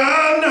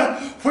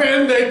imagine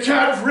when they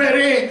got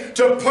ready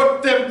to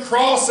put them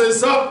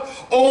crosses up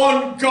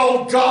on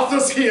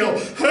Golgotha's hill.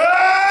 Hey,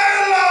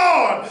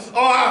 Lord!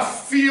 Oh, I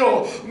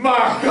feel my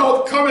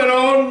help coming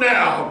on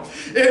now.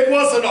 It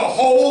wasn't a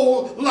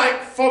hole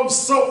like for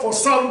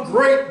some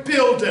great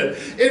building.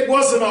 It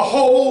wasn't a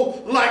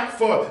hole like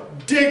for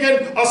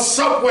digging a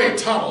subway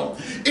tunnel.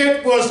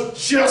 It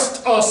was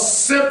just a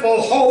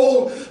simple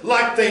hole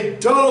like they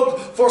dug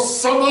for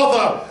some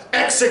other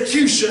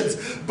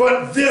executions,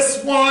 but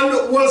this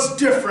one was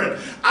different.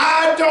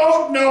 I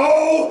don't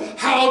know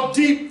how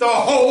deep the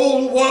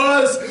hole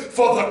was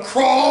for the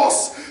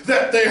cross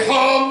that they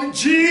hung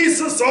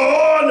Jesus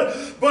on,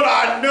 but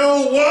I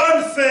know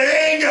one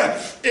thing: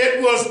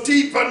 it was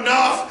deep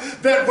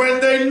enough that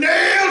when they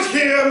nailed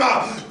him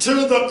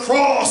to the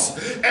cross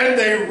and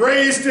they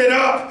raised it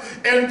up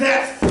and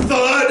that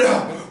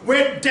thud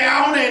went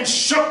down and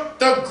shook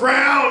the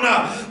ground.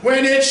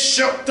 When it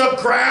shook the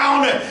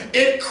ground,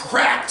 it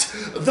cracked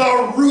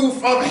the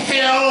roof of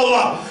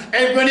hell.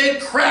 And when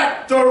it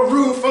cracked the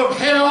roof of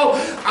hell,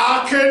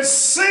 I can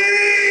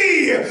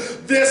see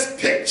this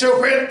picture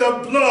when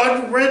the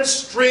blood went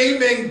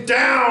streaming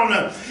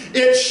down.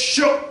 It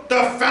shook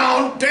the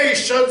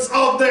foundations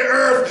of the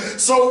earth.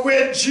 So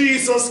when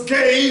Jesus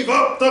gave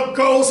up the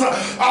ghost,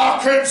 I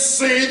could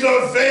see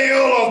the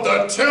veil of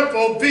the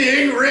temple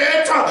being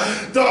rent.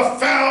 The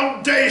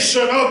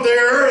foundation of the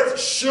earth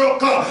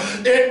shook.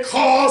 It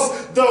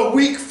caused the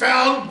weak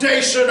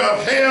foundation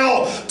of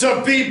hell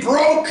to be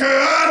broken.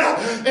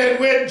 And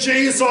when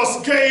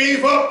Jesus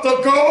gave up the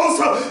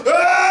ghost,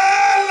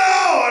 oh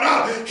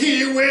Lord,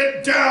 he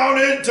went down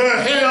into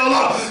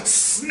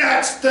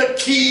snatched the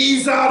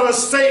keys out of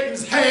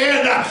Satan's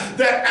hand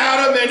that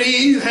Adam and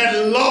Eve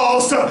had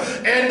lost.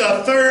 And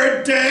the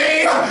third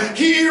day,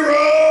 he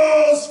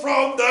rose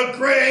from the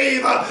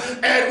grave,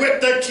 and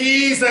with the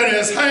keys in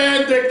his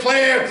hand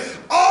declared,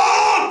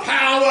 all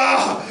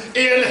power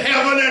in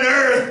heaven and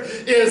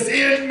earth is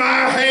in my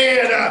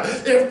hand.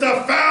 If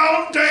the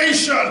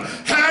foundation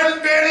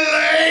hadn't been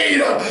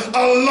laid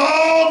a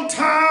long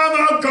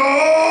time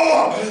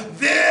ago,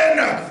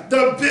 then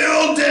the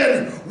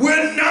building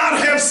would not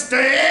have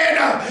stand,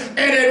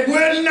 and it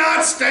would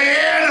not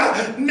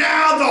stand.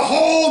 Now the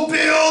whole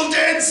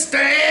building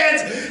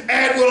stands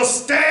and will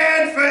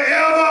stand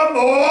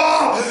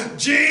forevermore.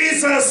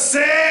 Jesus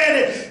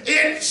said,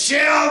 it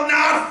shall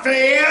not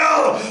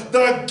fail.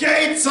 The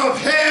gates of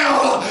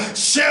hell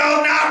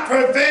shall not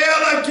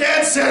prevail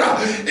against it.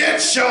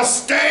 It shall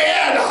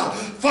stand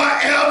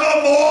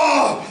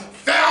forevermore.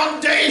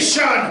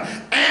 Foundation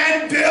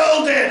and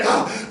building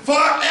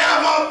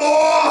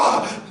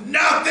forevermore.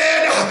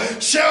 Nothing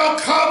shall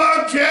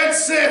come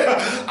against it.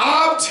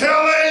 I'm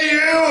telling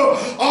you,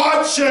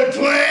 aren't you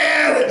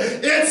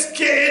glad? Its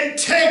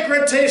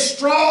integrity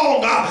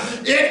strong.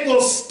 It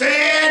will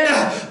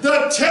stand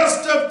the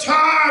test of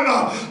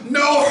time.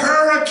 No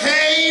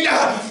hurricane,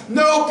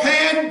 no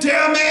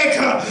pandemic,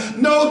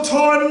 no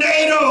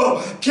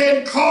tornado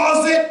can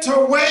cause it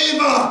to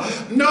waver.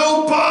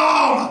 No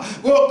bomb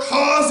will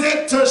cause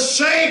it to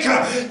shake.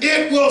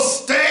 It will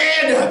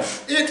stand.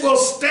 It will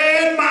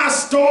stand my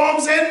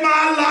storms in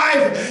my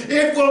life.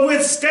 It will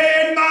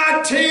withstand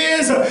my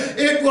tears.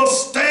 It will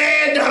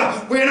stand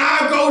when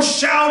I go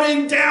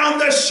shouting down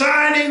the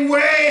shining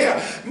way.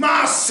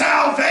 My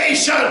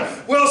salvation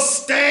will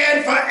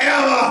stand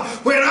forever.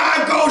 When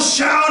I go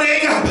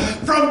shouting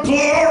from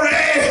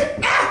glory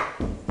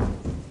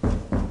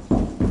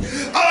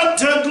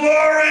unto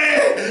glory,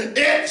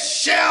 it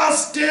shall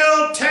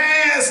still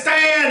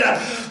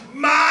stand.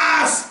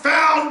 My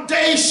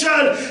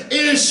foundation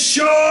is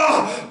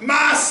sure.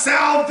 My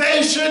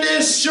salvation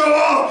is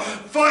sure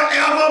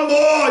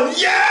forevermore.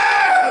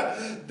 Yeah!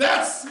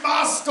 That's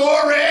my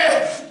story.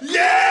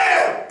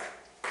 Yeah!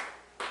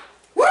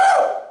 Woo!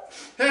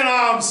 And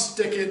I'm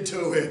sticking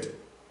to it.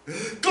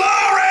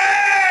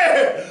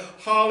 Glory!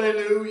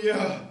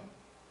 Hallelujah.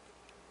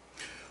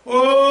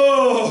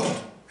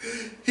 Oh,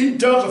 he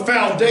dug a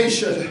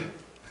foundation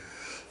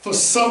for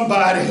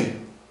somebody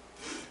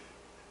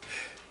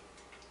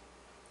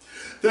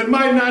that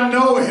might not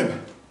know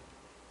him.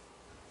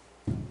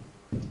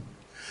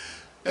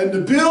 And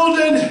the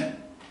building,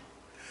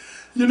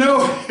 you know,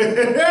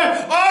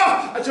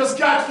 oh, I just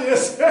got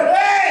this.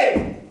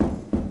 Hey!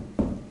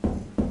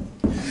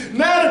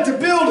 Now that the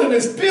building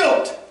is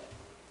built,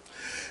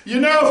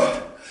 you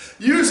know,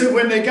 usually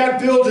when they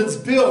got buildings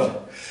built,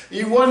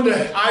 you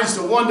wonder, I used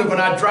to wonder when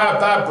I drive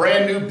by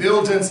brand new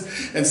buildings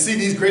and see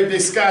these great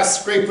big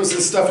skyscrapers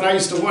and stuff, and I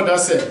used to wonder, I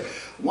said,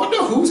 wonder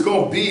who's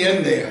going to be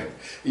in there.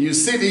 And you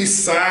see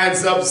these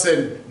signs up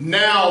saying,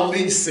 now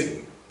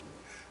leasing.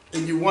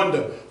 And you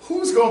wonder,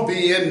 who's going to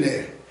be in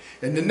there?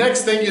 And the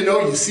next thing you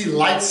know, you see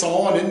lights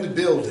on in the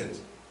building.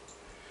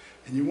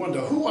 And you wonder,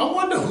 I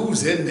wonder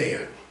who's in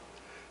there.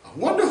 I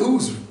wonder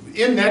who's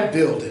in that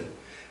building.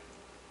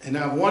 And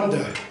I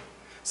wonder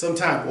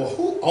sometimes, well,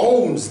 who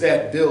owns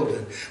that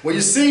building? Well,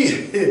 you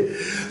see,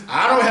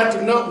 I don't have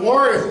to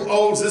worry who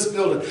owns this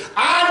building.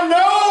 I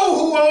know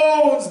who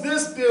owns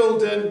this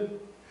building.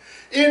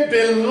 It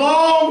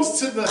belongs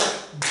to the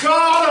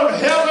God of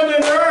heaven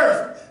and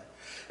earth.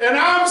 And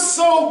I'm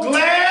so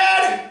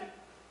glad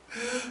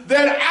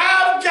that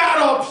I've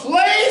got a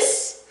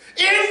place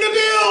in the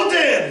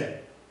building.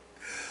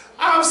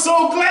 I'm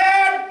so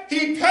glad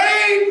he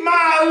paid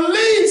my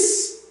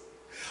lease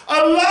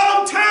a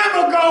long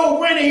time ago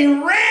when he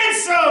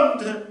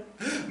ransomed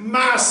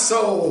my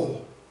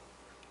soul.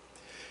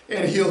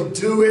 And he'll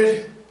do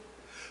it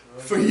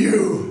for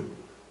you.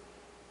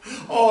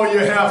 All you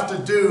have to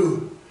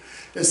do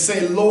is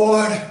say,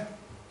 Lord,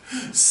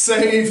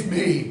 save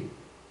me,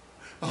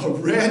 a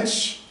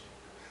wretch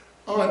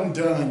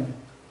undone.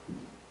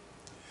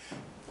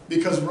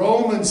 Because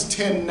Romans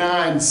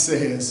 10:9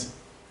 says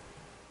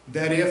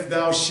that if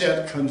thou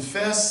shalt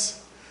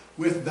confess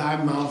with thy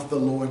mouth the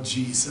Lord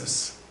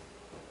Jesus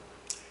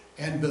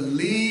and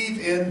believe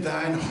in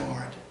thine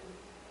heart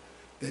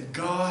that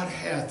God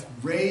hath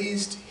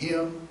raised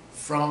him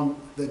from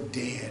the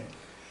dead,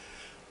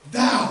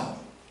 thou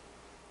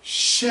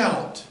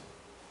shalt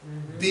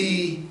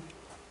be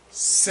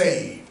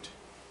saved.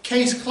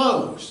 Case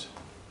closed.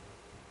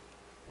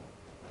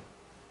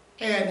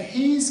 And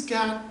he's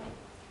got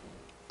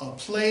a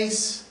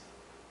place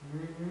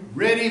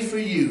ready for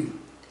you.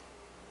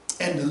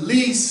 And the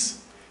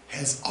lease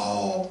has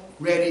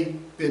already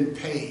been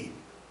paid.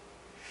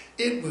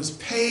 It was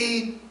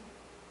paid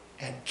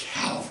at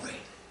Calvary.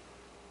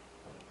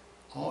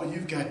 All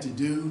you've got to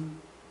do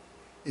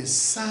is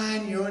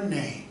sign your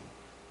name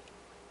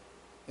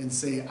and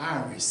say,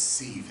 I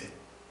receive it.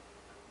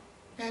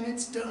 And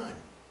it's done.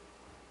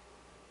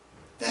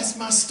 That's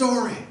my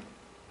story.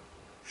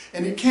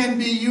 And it can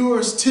be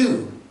yours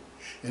too.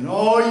 And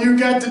all you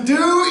got to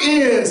do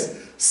is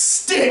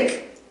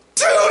Stick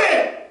to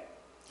it.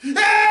 Hey,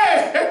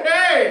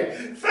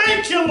 hey,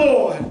 thank you,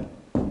 Lord.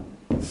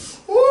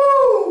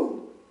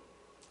 Woo!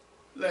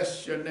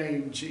 Bless your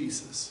name,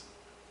 Jesus.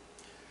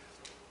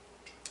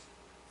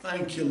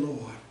 Thank you,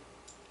 Lord.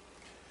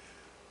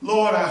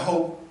 Lord, I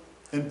hope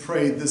and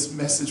pray this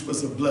message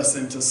was a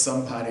blessing to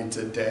somebody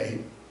today.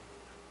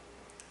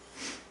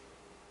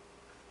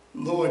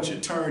 Lord, you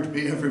turned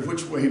me every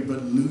which way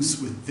but loose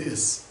with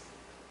this.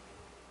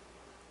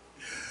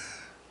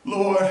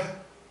 Lord,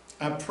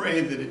 I pray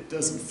that it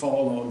doesn't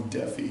fall on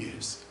deaf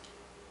ears.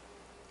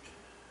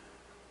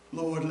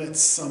 Lord, let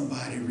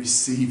somebody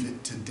receive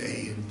it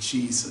today in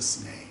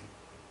Jesus' name.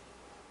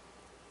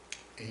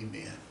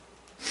 Amen.